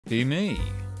Be me.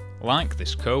 Like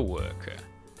this co-worker.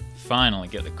 Finally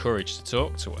get the courage to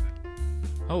talk to her.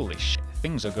 Holy shit,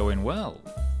 things are going well.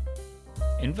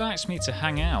 Invites me to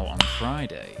hang out on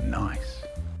Friday. Nice.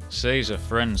 Says her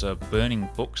friends are burning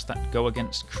books that go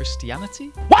against Christianity?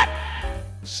 What?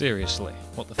 Seriously,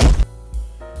 what the f***?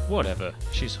 Whatever,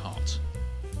 she's hot.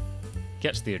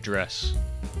 Gets the address.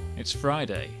 It's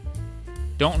Friday.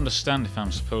 Don't understand if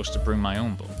I'm supposed to bring my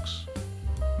own books.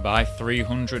 Buy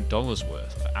 $300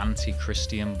 worth of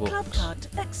anti-Christian books. Club card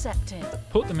accepted.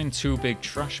 Put them in 2 big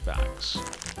trash bags.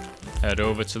 Head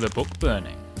over to the book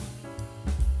burning.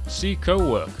 See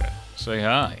co-worker. Say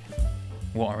hi.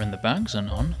 What are in the bags,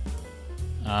 Anon?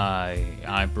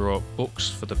 I brought books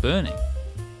for the burning.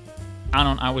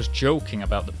 Anon, I was joking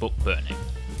about the book burning.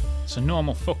 It's a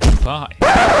normal fucking party.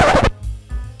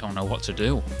 Don't know what to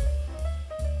do.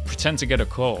 Pretend to get a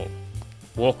call.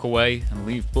 Walk away and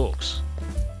leave books.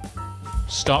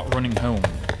 Start running home,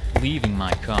 leaving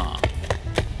my car.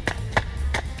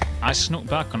 I snuck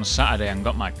back on Saturday and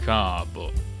got my car,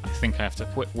 but I think I have to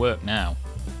quit work now.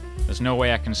 There's no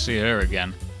way I can see her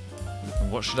again.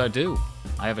 And what should I do?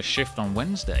 I have a shift on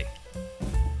Wednesday.